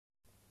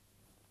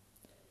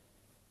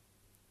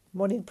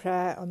Morning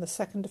prayer on the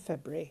 2nd of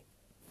February,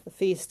 the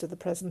feast of the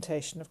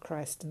presentation of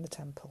Christ in the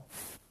temple.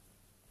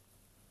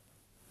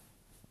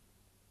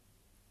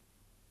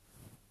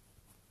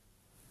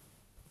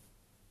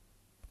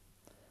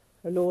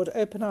 O Lord,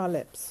 open our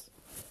lips,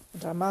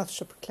 and our mouth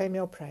shall proclaim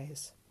your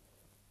praise.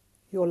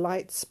 Your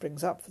light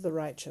springs up for the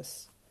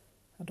righteous,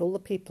 and all the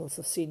peoples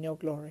have seen your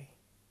glory.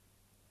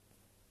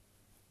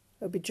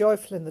 O be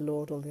joyful in the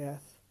Lord, all the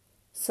earth.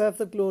 Serve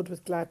the Lord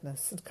with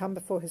gladness, and come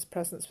before his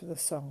presence with a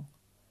song.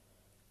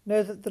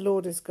 Know that the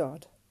Lord is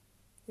God.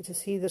 It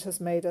is he that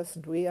has made us,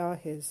 and we are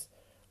his.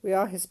 We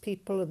are his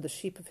people and the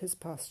sheep of his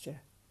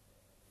pasture.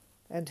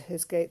 Enter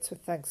his gates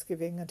with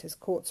thanksgiving and his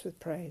courts with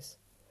praise.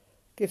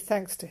 Give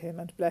thanks to him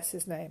and bless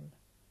his name.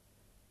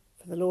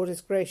 For the Lord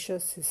is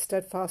gracious, his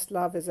steadfast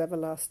love is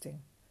everlasting,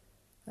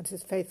 and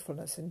his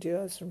faithfulness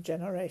endures from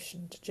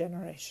generation to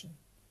generation.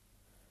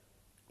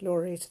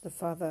 Glory to the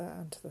Father,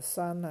 and to the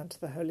Son, and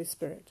to the Holy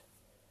Spirit,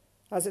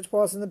 as it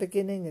was in the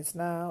beginning, is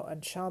now,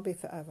 and shall be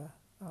forever.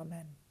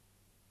 Amen.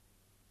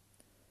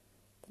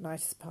 The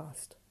night is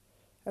past,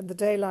 and the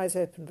day lies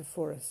open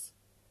before us.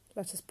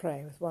 Let us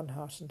pray with one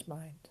heart and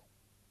mind.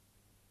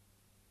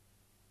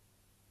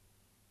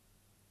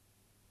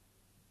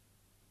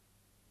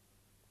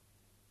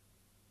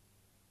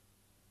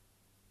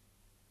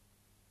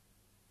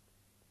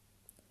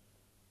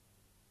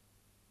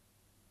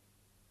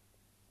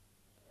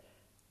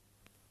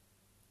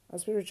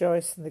 As we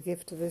rejoice in the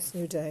gift of this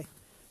new day,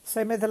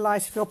 so may the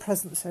light of your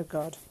presence, O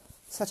God,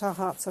 set our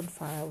hearts on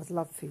fire with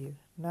love for you,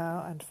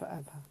 now and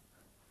forever.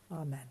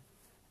 Amen.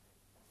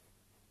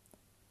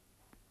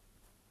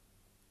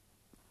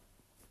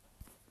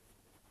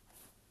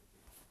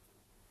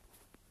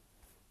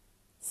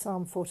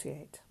 Psalm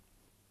 48.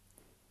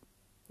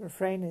 The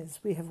refrain is,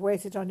 We have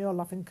waited on your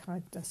loving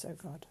kindness, O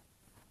God.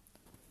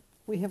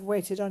 We have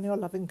waited on your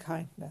loving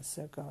kindness,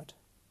 O God.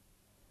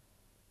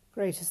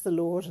 Great is the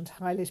Lord, and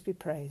highly to be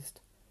praised,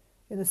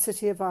 in the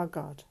city of our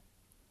God.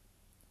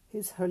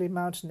 His holy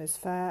mountain is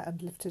fair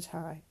and lifted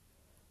high,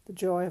 the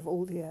joy of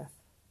all the earth.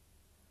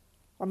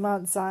 On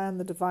Mount Zion,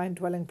 the divine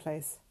dwelling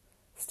place,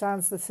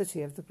 stands the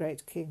city of the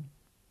great King.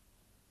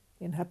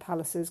 In her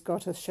palaces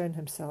God has shown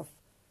himself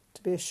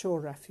to be a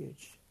sure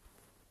refuge.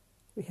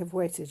 We have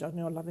waited on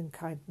your loving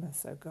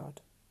kindness, O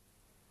God.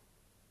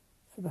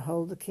 For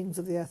behold, the kings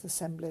of the earth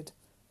assembled,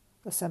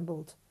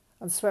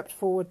 and swept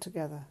forward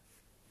together.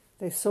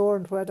 They saw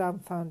and were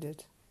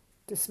dumbfounded.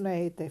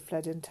 Dismayed, they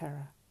fled in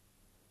terror.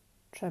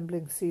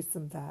 Trembling seized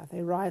them there.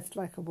 They writhed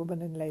like a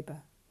woman in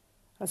labour,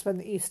 as when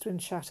the east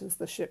wind shatters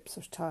the ships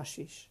of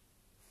Tarshish.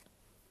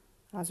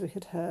 As we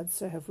had heard,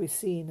 so have we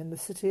seen in the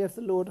city of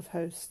the Lord of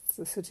hosts,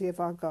 the city of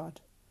our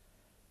God.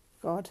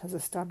 God has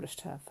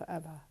established her for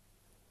ever.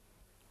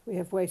 We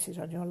have waited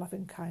on your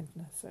loving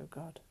kindness, O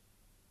God.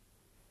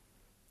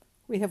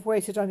 We have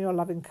waited on your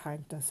loving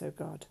kindness, O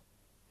God,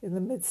 in the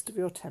midst of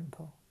your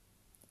temple.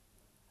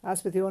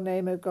 As with your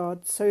name, O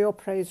God, so your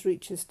praise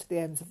reaches to the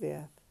ends of the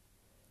earth.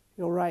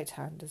 Your right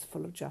hand is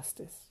full of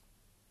justice.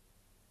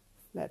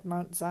 Let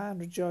Mount Zion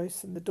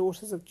rejoice and the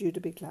daughters of Judah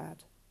be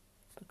glad,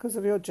 because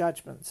of your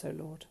judgments, O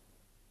Lord.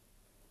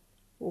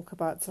 Walk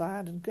about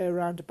Zion and go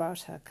round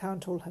about her,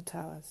 count all her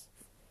towers.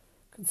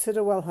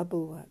 Consider well her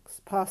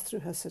bulwarks, pass through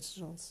her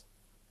citadels,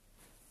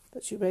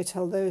 that you may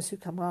tell those who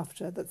come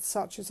after that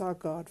such is our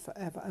God for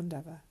ever and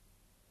ever.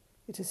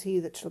 It is he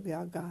that shall be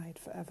our guide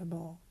for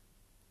evermore.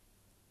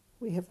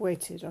 We have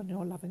waited on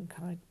your loving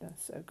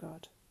kindness, O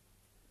God.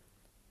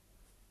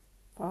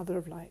 Father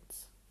of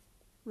lights,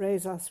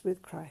 raise us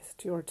with Christ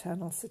to your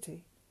eternal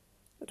city,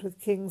 that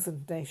with kings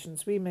and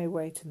nations we may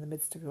wait in the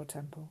midst of your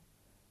temple,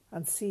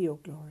 and see your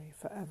glory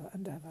for ever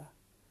and ever.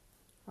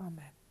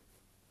 Amen.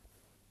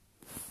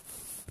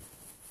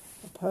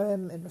 A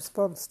poem in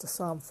response to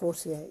Psalm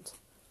 48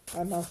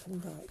 by Malcolm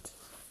Bright,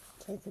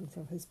 taken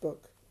from his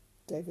book,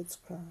 David's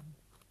Crown.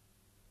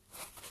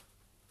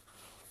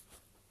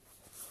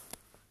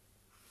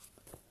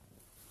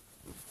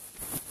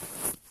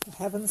 The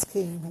heaven's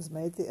King has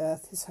made the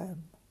earth his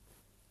home,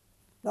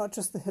 not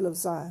just the hill of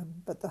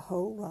Zion, but the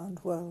whole round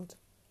world.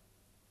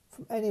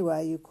 From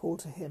anywhere you call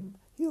to him,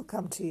 he'll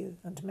come to you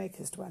and make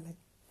his dwelling.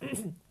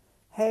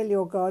 Hail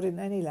your God in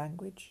any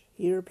language,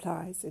 he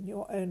replies in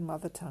your own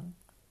mother tongue.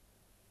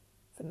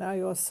 For now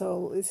your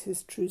soul is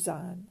his true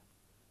Zion,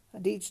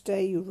 and each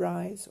day you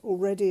rise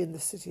already in the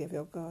city of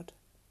your God.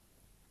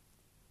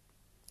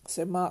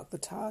 So mark the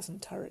towers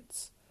and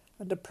turrets,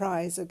 and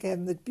appraise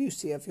again the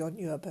beauty of your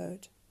new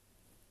abode.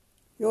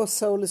 Your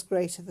soul is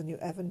greater than you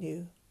ever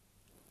knew.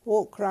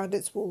 Walk round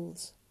its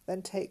walls,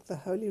 then take the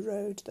holy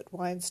road that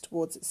winds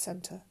towards its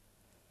centre,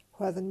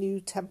 where the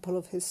new temple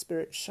of his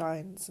Spirit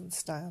shines and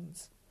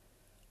stands,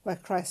 where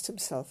Christ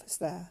himself is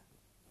there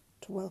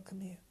to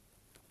welcome you.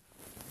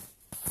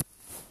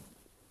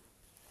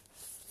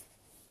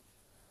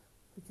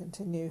 We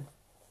continue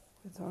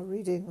with our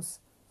readings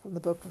from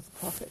the book of the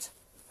prophet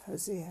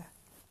Hosea.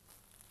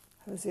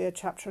 Hosea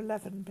chapter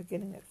 11,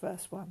 beginning at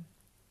verse 1.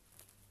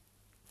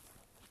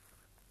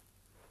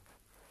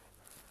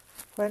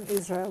 When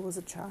Israel was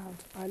a child,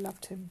 I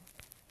loved him.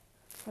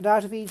 And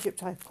out of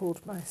Egypt I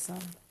called my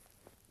son.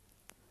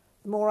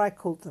 The more I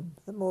called them,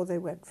 the more they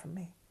went from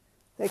me.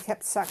 They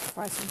kept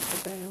sacrificing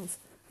to the Baals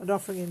and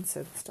offering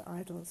incense to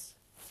idols.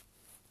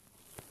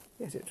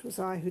 Yet it was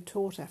I who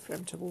taught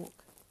Ephraim to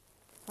walk.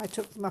 I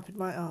took them up in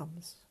my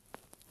arms,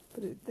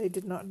 but they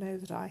did not know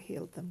that I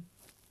healed them.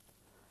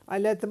 I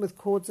led them with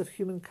cords of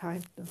human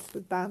kindness,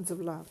 with bands of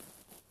love.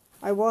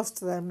 I was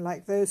to them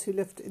like those who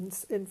lift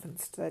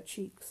infants to their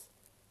cheeks.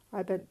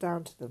 I bent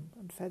down to them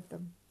and fed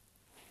them.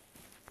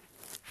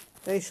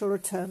 They shall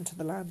return to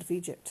the land of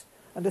Egypt,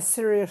 and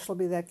Assyria shall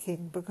be their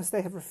king, because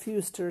they have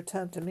refused to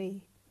return to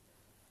me.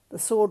 The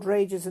sword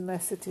rages in their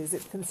cities,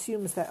 it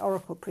consumes their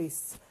oracle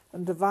priests,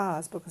 and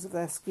devours because of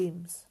their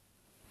schemes.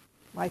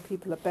 My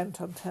people are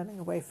bent on turning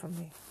away from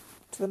me.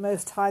 To the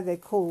Most High they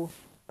call,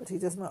 but he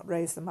does not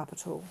raise them up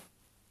at all.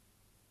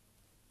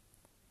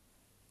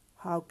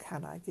 How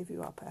can I give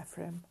you up,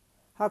 Ephraim?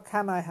 How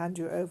can I hand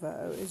you over,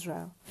 O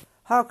Israel?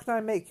 How can I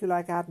make you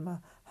like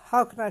Admah?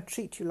 How can I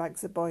treat you like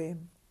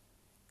Zeboim?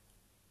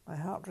 My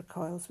heart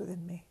recoils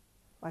within me.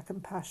 My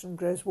compassion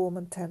grows warm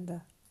and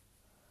tender.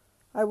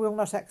 I will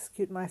not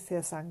execute my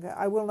fierce anger.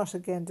 I will not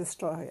again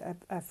destroy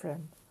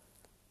Ephraim.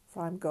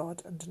 For I am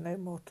God and no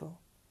mortal,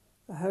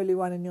 the Holy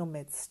One in your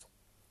midst,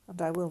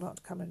 and I will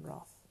not come in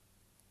wrath.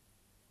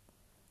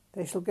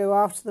 They shall go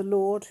after the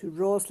Lord, who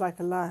roars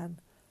like a lion.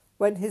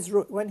 When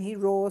he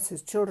roars,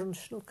 his children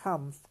shall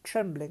come,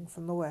 trembling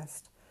from the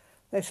west.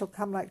 They shall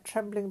come like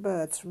trembling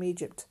birds from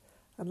Egypt,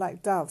 and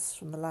like doves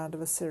from the land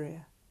of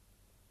Assyria.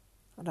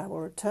 And I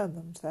will return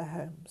them to their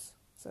homes,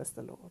 says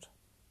the Lord.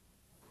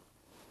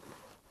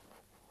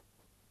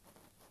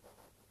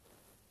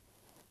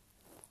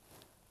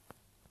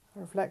 A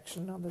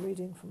reflection on the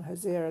reading from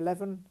Hosea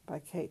 11 by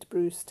Kate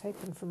Bruce,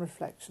 taken from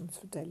Reflections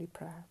for Daily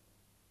Prayer.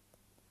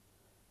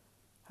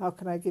 How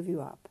can I give you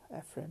up,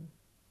 Ephraim?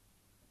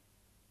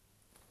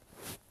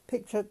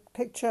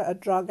 Picture a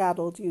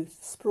drug-addled youth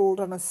sprawled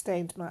on a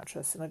stained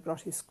mattress in a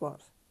grotty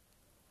squat.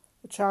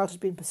 The child had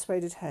been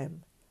persuaded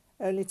home,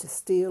 only to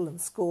steal and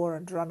score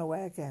and run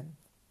away again.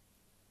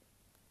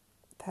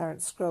 The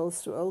parent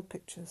scrolls through old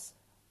pictures,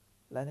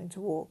 learning to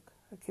walk,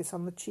 a kiss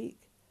on the cheek,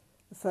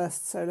 the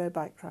first solo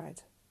bike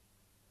ride.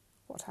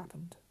 What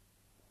happened?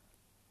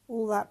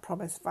 All that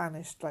promise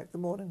vanished like the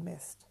morning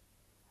mist.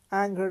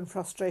 Anger and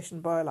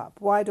frustration boil up.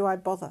 Why do I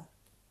bother?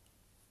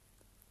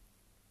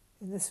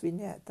 In this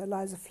vignette there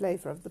lies a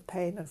flavour of the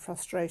pain and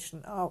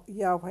frustration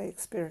Yahweh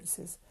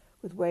experiences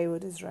with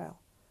wayward Israel,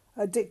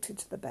 addicted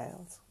to the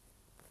Baals.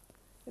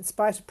 In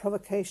spite of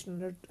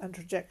provocation and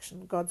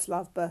rejection, God's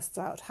love bursts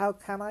out. How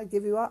can I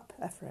give you up,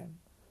 Ephraim?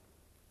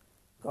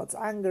 God's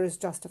anger is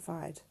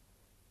justified,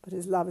 but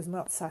his love is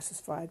not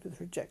satisfied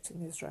with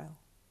rejecting Israel.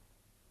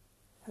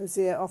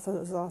 Hosea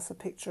offers us a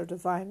picture of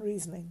divine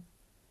reasoning.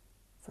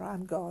 For I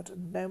am God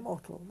and no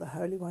mortal, the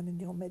Holy One in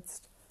your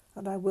midst,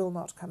 and I will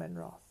not come in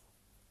wrath.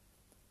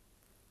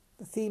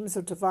 The themes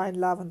of divine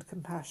love and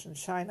compassion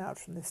shine out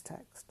from this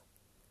text.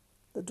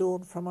 The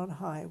dawn from on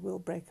high will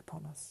break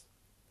upon us.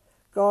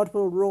 God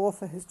will roar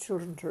for his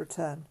children to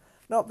return,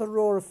 not the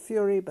roar of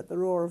fury, but the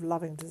roar of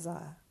loving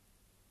desire.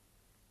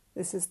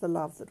 This is the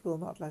love that will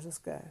not let us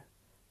go.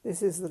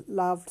 This is the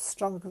love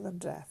stronger than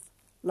death,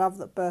 love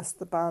that bursts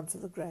the bounds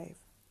of the grave.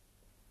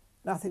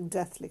 Nothing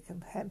deathly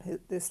can hem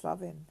this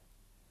love in.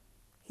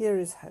 Here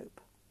is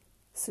hope,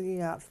 singing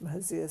out from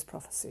Hosea's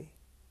prophecy.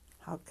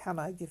 How can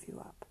I give you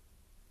up?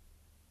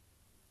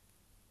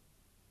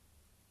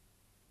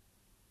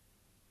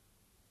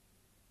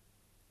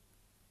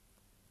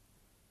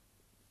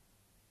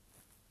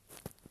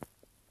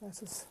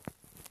 Let us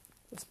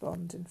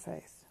respond in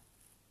faith.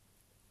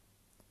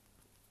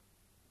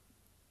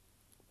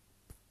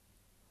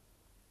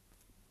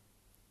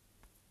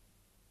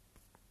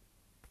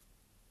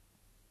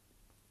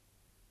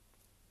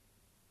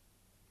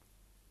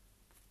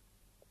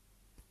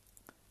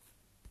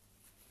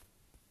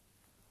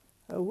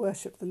 O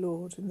worship the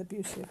Lord in the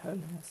beauty of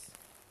holiness.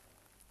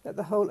 Let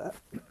the whole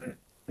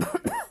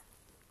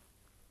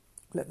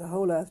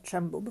earth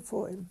tremble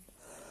before him.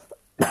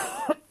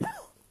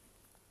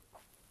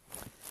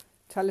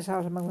 Tell it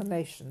out among the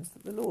nations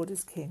that the Lord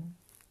is King.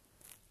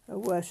 O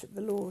worship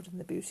the Lord in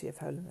the beauty of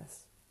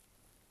holiness.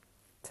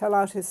 Tell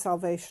out his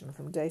salvation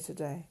from day to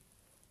day.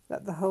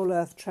 Let the whole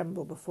earth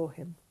tremble before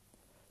him.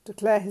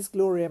 Declare his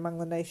glory among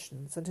the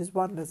nations and his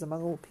wonders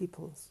among all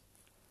peoples.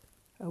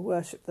 O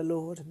worship the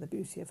Lord in the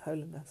beauty of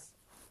holiness.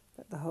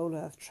 Let the whole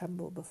earth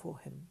tremble before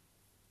him.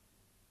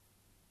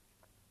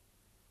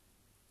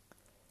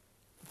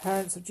 The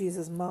parents of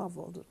Jesus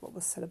marvelled at what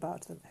was said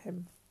about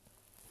him,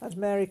 and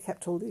Mary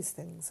kept all these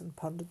things and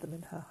pondered them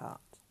in her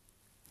heart.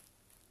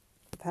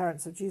 The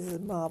parents of Jesus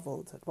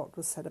marvelled at what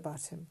was said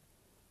about him,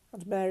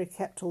 and Mary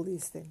kept all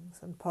these things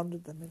and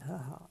pondered them in her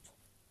heart.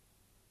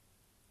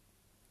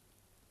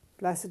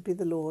 Blessed be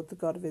the Lord, the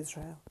God of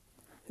Israel,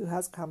 who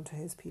has come to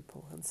his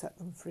people and set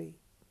them free.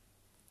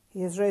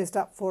 He has raised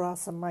up for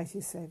us a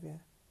mighty Saviour,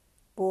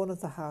 born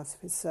of the house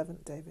of his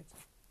servant David.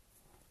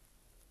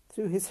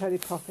 Through his holy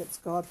prophets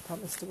God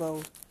promised of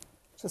old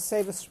to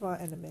save us from our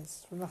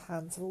enemies, from the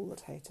hands of all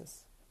that hate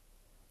us,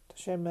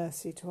 to show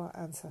mercy to our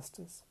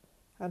ancestors,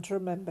 and to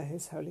remember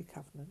his holy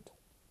covenant.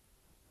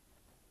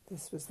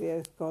 This was the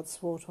oath God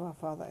swore to our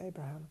father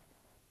Abraham,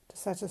 to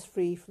set us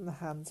free from the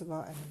hands of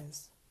our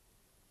enemies,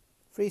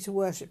 free to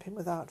worship him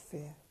without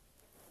fear,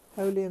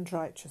 holy and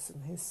righteous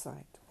in his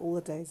sight all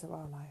the days of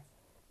our life.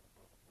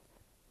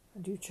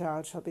 And you,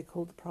 child, shall be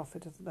called the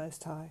prophet of the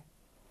Most High,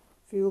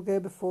 for you will go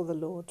before the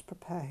Lord to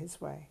prepare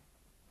his way,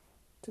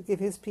 to give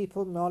his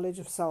people knowledge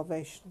of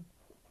salvation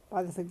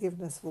by the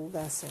forgiveness of all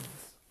their sins.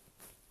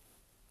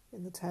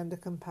 In the tender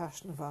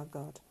compassion of our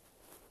God,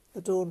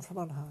 the dawn from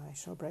on high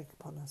shall break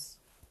upon us,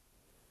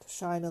 to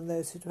shine on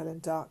those who dwell in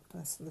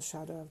darkness and the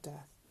shadow of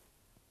death,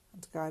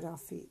 and to guide our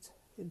feet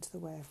into the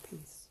way of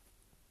peace.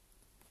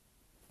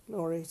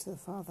 Glory to the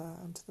Father,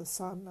 and to the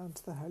Son, and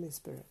to the Holy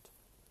Spirit,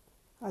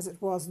 as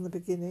it was in the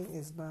beginning,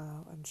 is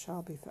now, and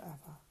shall be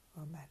forever.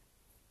 Amen.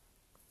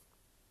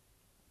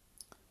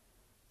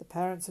 The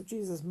parents of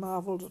Jesus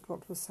marvelled at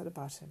what was said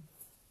about him,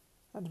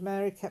 and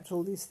Mary kept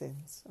all these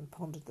things and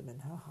pondered them in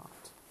her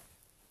heart.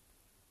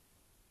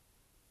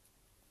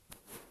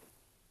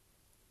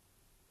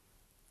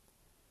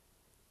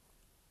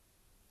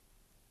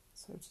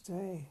 So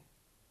today,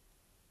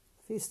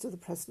 Feast of the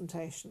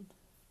Presentation.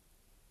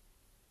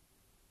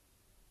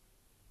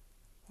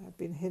 There have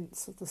been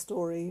hints of the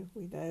story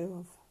we know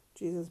of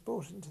Jesus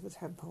brought into the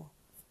temple.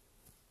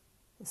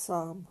 The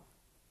psalm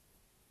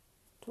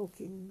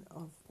talking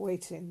of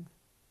waiting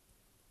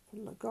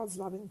for God's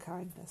loving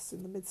kindness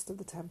in the midst of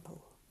the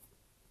temple.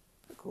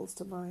 It calls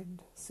to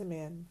mind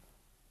Simeon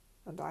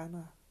and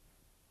Anna.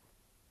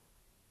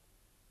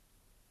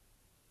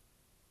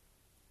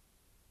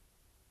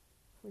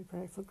 We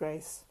pray for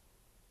grace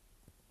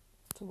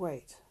to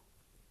wait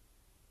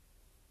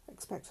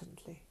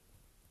expectantly,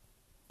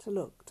 to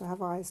look, to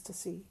have eyes to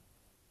see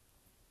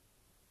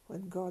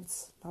when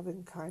God's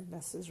loving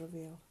kindness is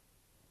revealed.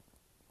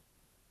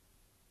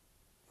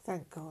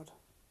 Thank God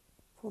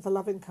for the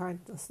loving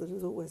kindness that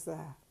is always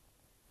there.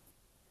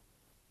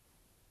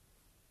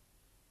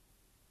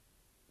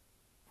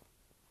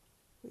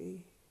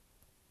 We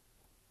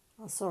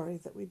are sorry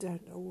that we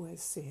don't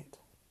always see it.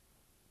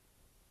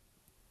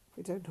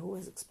 We don't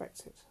always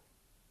expect it.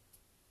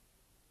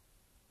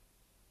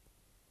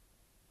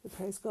 We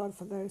praise God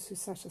for those who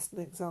set us an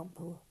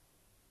example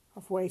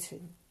of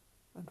waiting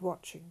and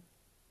watching.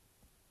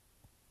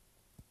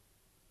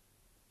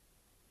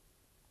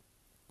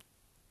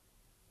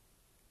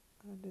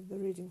 And in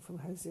the reading from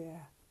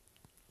Hosea,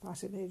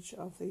 that image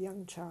of the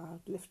young child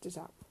lifted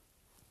up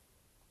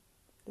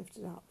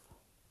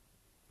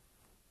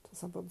to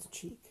someone's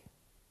cheek.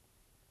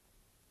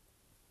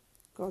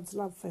 God's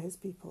love for his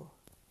people.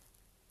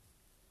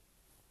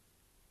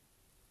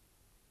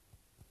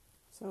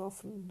 So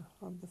often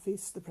on the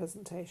Feast of the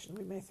Presentation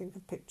we may think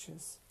of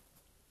pictures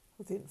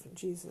of the infant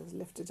Jesus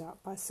lifted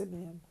up by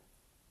Simeon,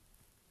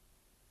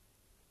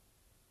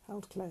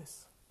 held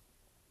close.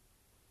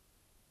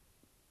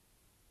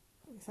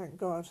 We thank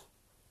God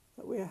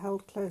that we are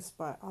held close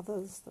by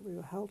others, that we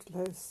were held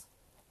close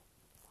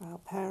by our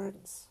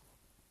parents,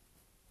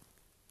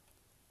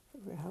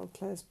 that we are held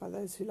close by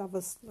those who love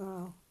us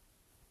now,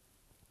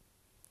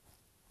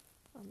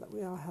 and that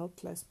we are held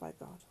close by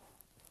God.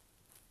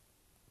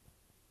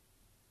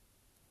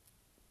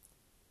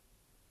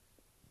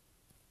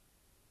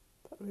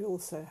 But we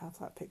also have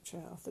that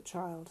picture of the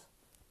child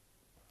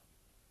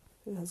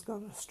who has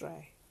gone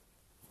astray.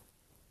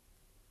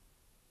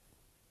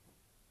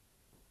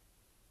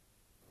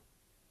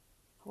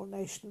 Whole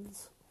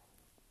nations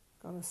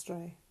gone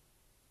astray.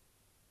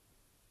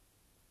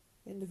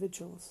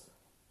 Individuals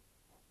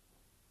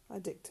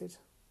addicted,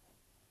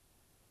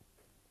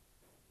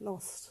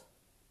 lost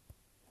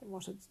in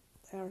what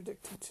they are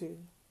addicted to.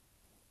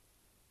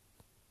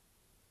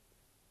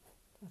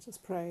 Let us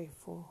pray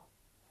for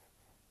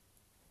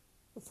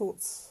the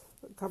thoughts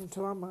that come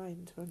to our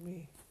mind when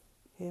we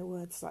hear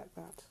words like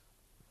that.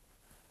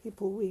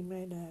 People we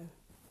may know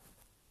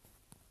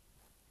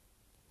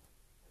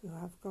who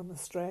have gone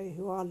astray,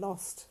 who are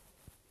lost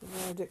in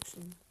their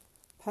addiction,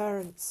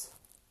 parents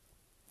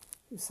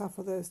who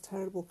suffer those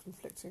terrible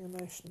conflicting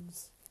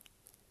emotions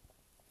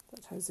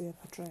that Hosea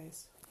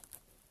portrays,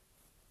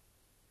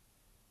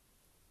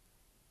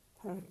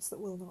 parents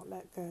that will not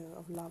let go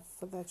of love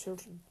for their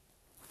children.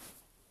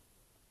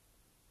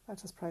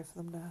 Let us pray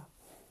for them now.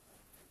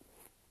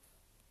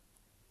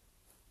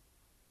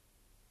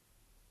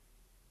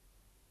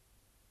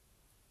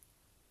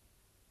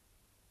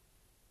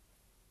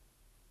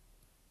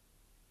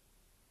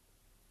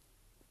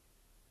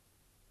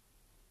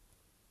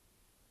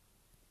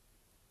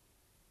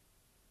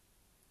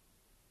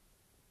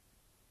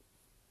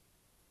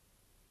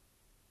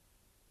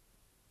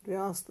 We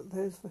ask that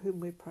those for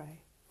whom we pray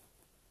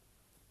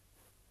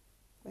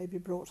may be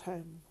brought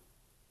home,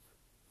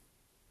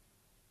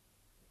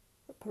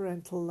 that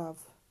parental love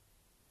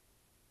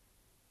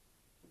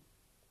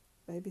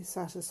may be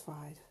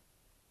satisfied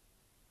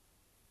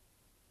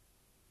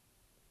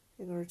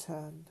in a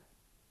return,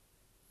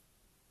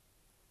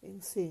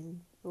 in seeing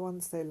the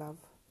ones they love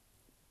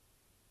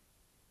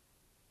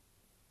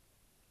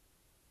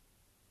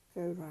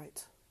go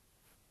right,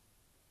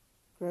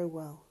 grow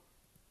well,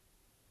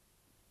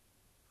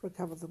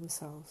 recover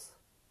themselves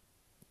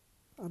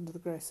under the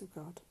grace of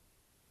God.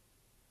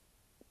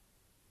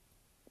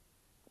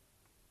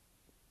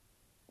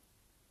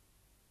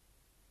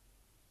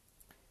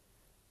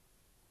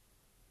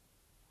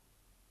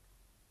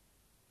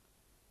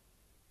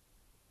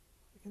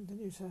 We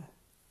continue to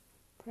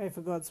pray for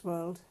God's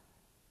world.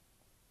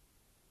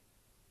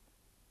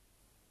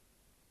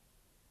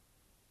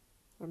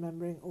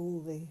 Remembering all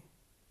the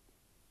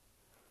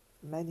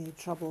many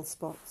trouble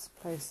spots,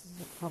 places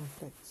of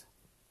conflict,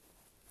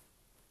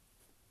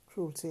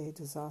 cruelty,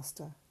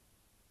 disaster,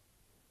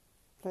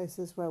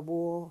 places where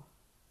war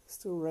is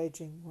still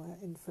raging, where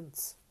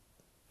infants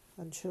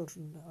and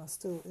children are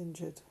still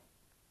injured,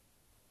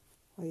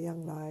 where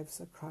young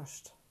lives are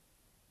crushed.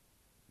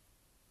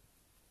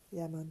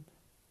 Yemen,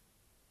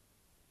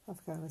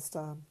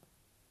 Afghanistan,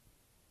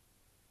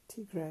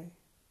 Tigray,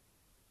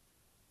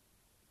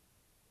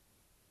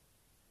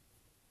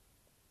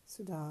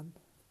 Sudan,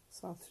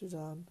 South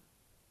Sudan,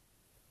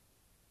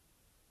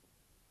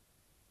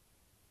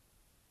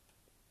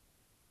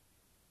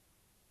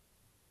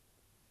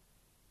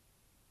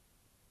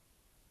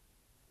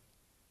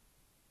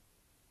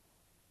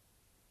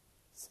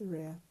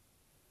 Syria.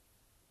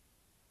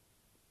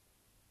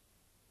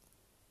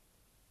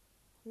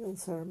 We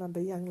also remember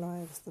young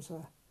lives that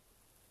are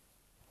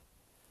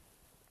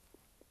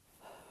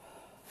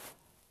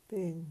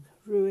being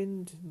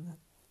ruined in the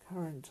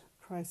current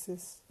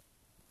crisis.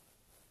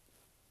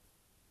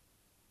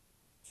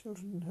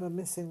 Children who are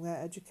missing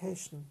their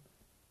education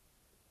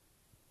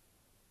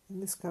in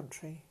this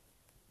country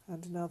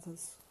and in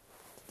others.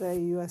 Today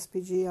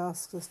USPG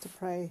asks us to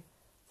pray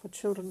for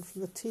children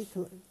from the tea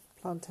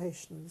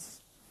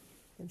plantations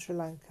in Sri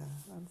Lanka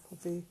and for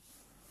the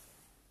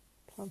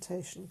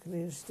Plantation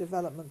Community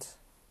Development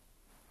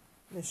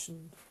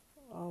Mission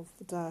of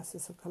the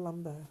Diocese of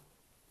Colombo,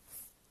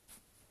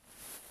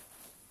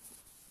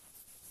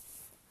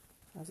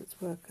 as its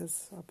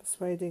workers are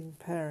persuading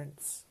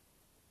parents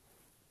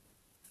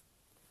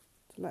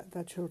to let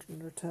their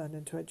children return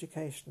into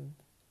education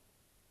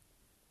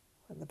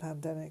when the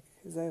pandemic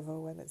is over,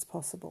 when it's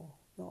possible,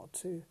 not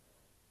to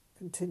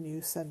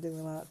continue sending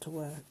them out to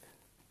work.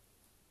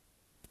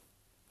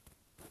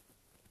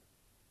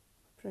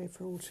 Pray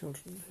for all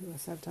children who are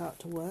sent out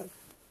to work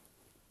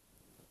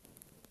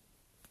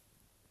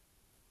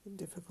in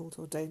difficult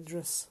or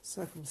dangerous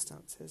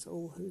circumstances,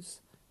 all whose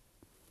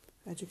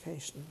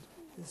education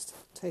is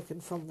taken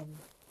from them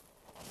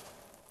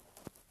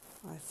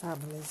by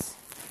families'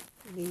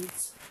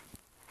 needs.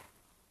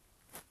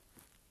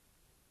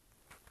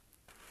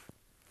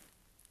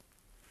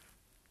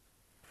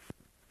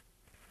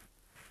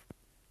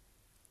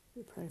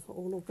 We pray for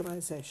all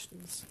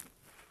organisations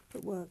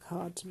that work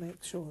hard to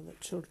make sure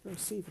that children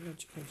receive an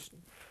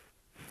education.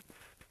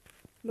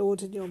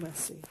 Lord, in your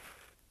mercy,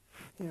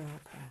 hear our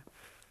prayer.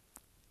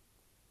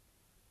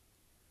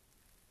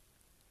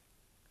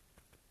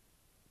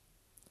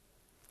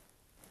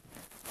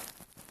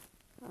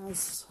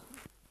 As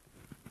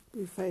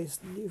we face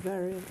new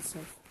variants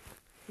of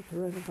the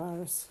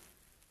coronavirus,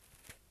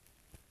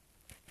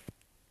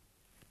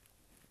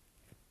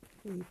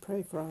 we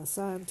pray for our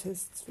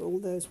scientists, for all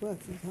those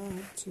working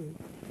hard to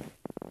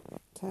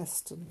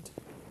test and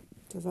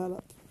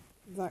develop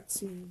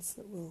vaccines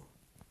that will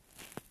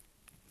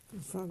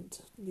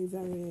confront new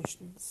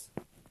variations.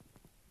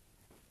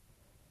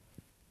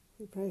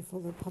 We pray for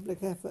the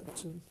public effort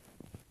to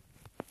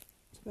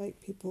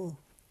make people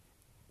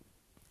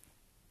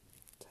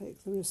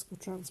take the risk of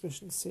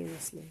transmission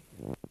seriously.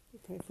 We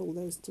pray for all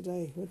those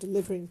today who are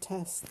delivering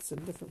tests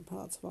in different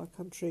parts of our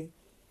country,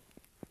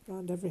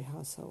 around every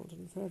household,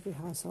 and for every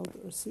household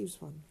that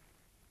receives one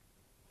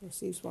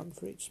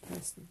for each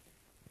person.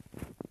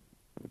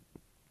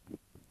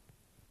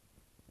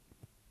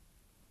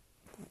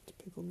 That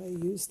people may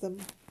use them,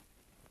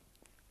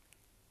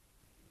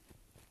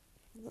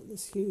 and that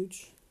this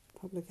huge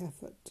public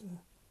effort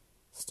to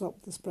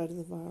stop the spread of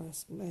the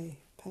virus may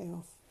pay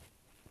off.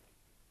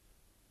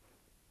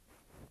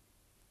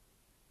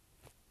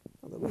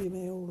 And that we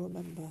may all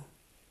remember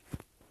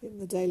in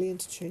the daily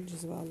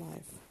interchanges of our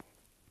life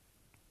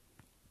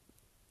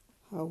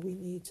how we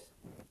need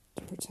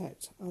to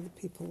protect other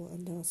people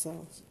and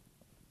ourselves.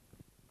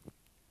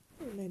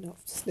 We may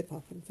not slip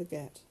up and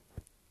forget.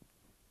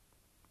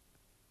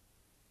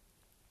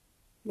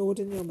 Lord,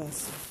 in your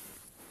mercy,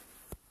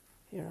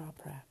 hear our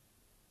prayer.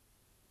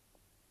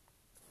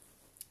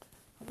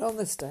 And on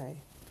this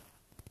day,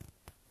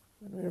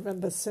 when we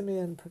remember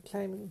Simeon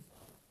proclaiming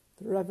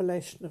the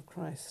revelation of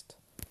Christ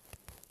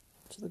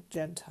to the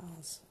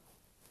Gentiles,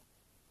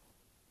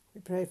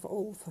 we pray for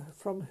all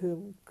from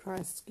whom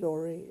Christ's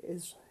glory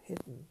is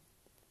hidden.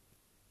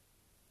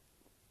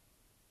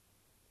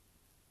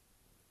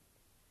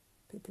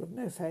 People of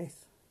no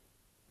faith,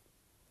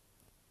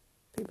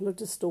 people of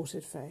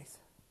distorted faith,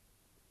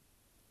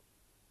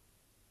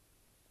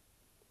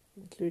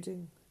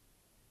 including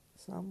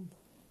some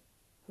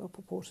who are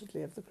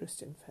purportedly of the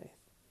Christian faith,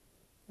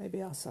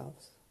 maybe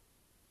ourselves.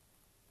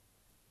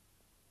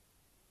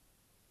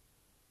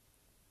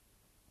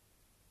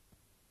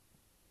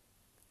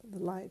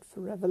 light for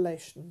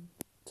revelation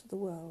to the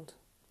world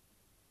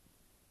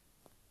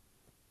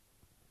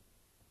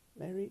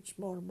may reach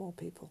more and more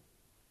people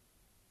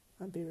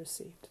and be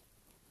received.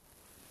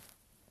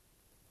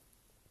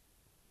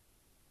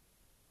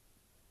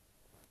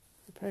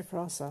 We pray for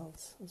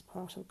ourselves as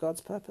part of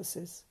God's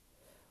purposes.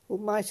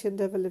 Almighty and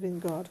ever-living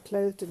God,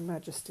 clothed in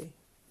majesty,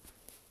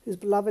 whose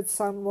beloved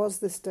Son was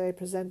this day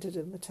presented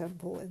in the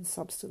temple in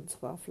substance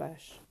of our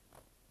flesh,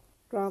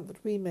 grant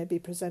that we may be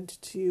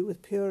presented to you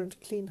with pure and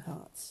clean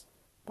hearts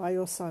by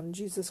your Son,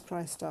 Jesus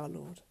Christ our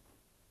Lord,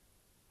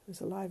 who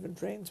is alive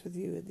and reigns with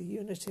you in the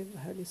unity of the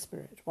Holy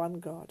Spirit, one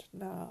God,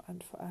 now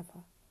and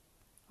forever.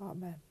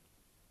 Amen.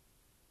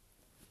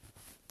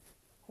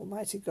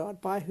 Almighty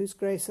God, by whose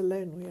grace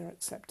alone we are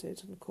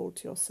accepted and called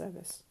to your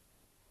service,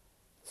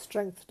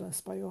 strengthen us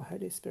by your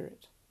Holy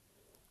Spirit,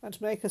 and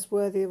make us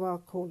worthy of our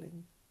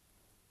calling,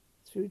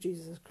 through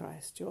Jesus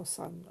Christ, your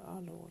Son,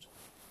 our Lord.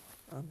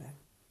 Amen.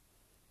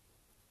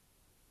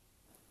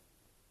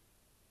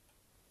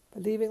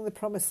 Believing the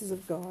promises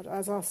of God,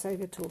 as our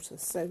Saviour taught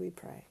us, so we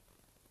pray.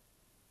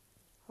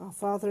 Our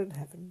Father in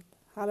heaven,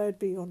 hallowed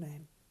be your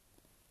name.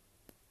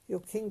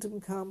 Your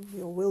kingdom come,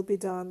 your will be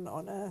done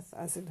on earth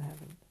as in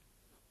heaven.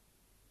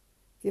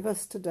 Give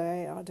us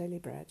today our daily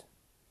bread.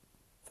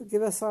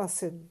 Forgive us our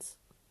sins,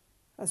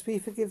 as we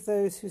forgive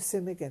those who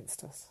sin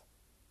against us.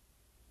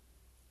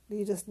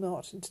 Lead us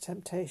not into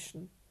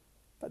temptation,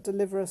 but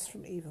deliver us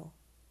from evil.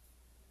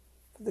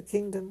 For the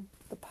kingdom,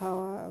 the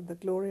power, and the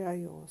glory are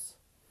yours,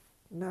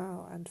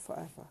 now and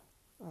forever.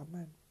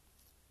 Amen.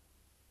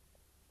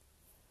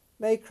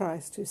 May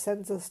Christ, who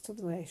sends us to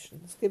the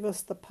nations, give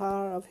us the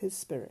power of his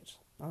Spirit.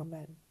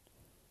 Amen.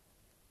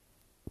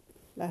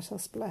 Let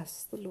us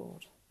bless the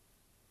Lord.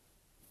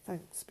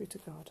 Thanks be to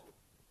God.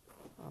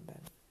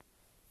 Amen.